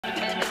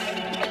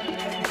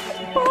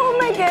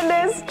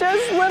goodness,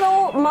 just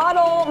little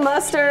model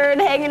Mustard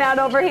hanging out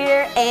over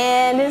here,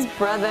 and his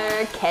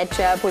brother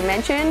Ketchup. We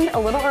mentioned a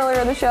little earlier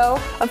in the show,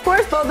 of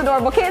course, both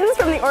adorable kittens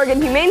from the Oregon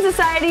Humane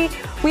Society.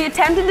 We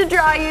attempted to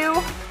draw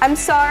you. I'm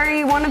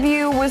sorry, one of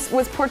you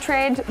was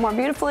portrayed more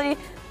beautifully.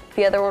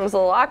 The other one was a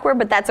little awkward,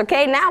 but that's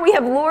okay. Now we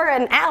have Laura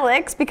and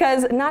Alex,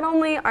 because not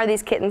only are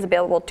these kittens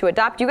available to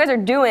adopt, you guys are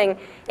doing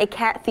a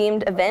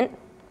cat-themed event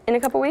in a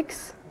couple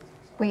weeks.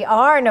 We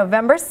are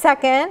November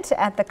 2nd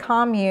at the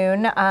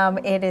Commune.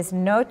 It is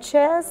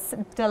Noches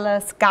de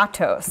los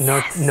Gatos.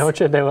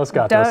 Noche de los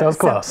Gatos. That was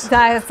close.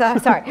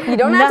 Sorry. You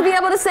don't have to be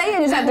able to say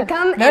it. You just have to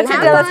come and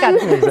have fun.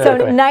 Exactly.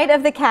 So Night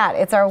of the Cat.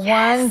 It's our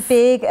one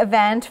big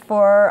event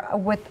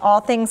with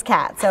all things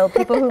cat. So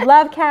people who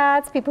love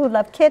cats, people who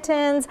love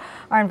kittens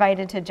are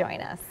invited to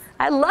join us.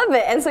 I love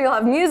it. And so you'll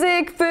have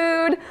music,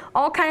 food,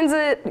 all kinds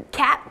of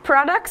cat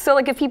products. So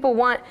like if people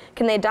want,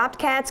 can they adopt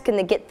cats? Can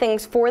they get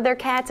things for their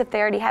cats if they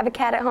already have a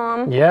cat at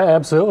home? Yeah,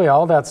 absolutely.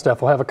 All that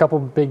stuff. We'll have a couple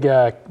big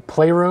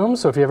playrooms.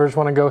 So if you ever just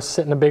want to go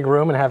sit in a big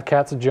room and have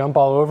cats jump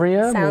all over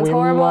you, Sounds we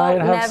horrible. might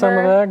have some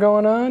of that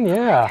going on. Yeah.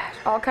 Oh my gosh,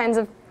 all kinds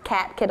of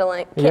cat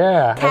kiddling.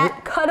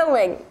 Cat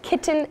cuddling.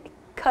 Kitten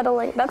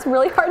cuddling. That's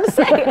really hard to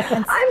say.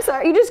 I'm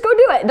sorry. You just go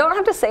do it. Don't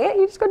have to say it.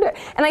 You just go do it.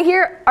 And I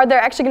hear, are there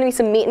actually going to be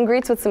some meet and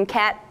greets with some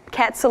cat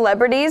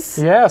celebrities?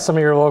 Yeah, some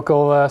of your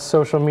local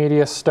social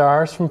media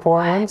stars from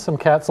Portland. Some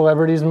cat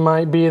celebrities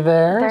might be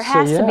there. There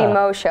has to be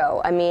Mo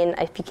Show. I mean,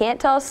 if you can't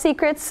tell us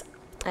secrets,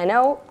 I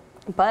know,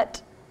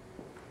 but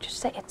just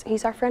say it.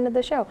 He's our friend of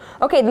the show.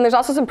 Okay, then there's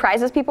also some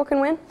prizes people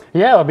can win?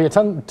 Yeah, there'll be a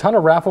ton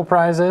of raffle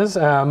prizes,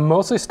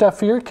 mostly stuff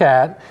for your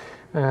cat.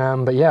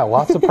 But yeah,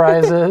 lots of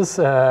prizes,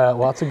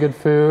 lots of good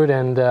food,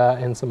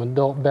 and some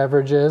adult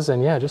beverages,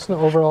 and yeah, just an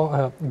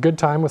overall good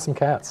time with some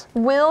cats.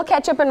 Will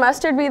Ketchup and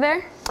Mustard be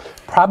there?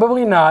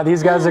 Probably not.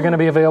 These guys are going to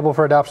be available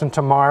for adoption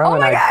tomorrow. Oh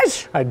my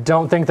gosh! I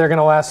don't think they're going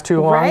to last too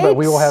long, but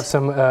we will have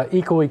some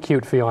equally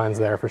cute felines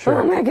there for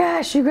sure. Oh my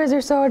gosh, you guys are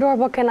so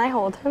adorable. Can I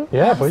hold him?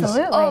 Yeah, please.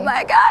 Absolutely. Oh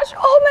my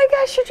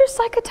gosh, you're just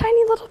like a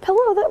tiny little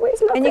pillow that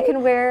weighs nothing. And you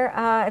can wear,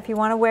 if you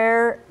want to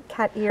wear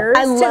cat ears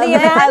I to love the it.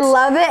 event. I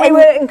love it. We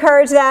would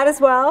encourage that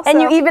as well. And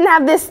so. you even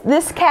have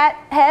this cat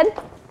head.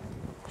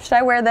 Should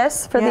I wear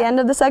this for the end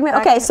of the segment?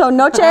 Okay, so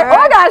Noche,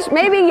 oh gosh,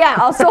 maybe, yeah,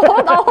 I'll hold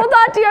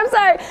on to you, I'm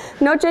sorry.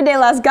 Noche de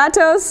los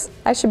Gatos.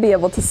 I should be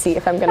able to see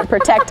if I'm gonna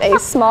protect a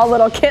small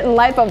little kitten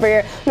life over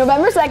here.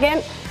 November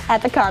 2nd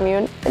at the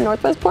Commune in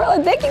Northwest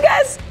Portland. Thank you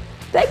guys.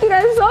 Thank you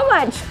guys so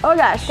much. Oh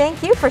gosh.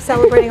 Thank you for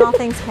celebrating all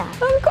things cat.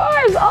 Of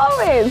course,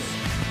 always.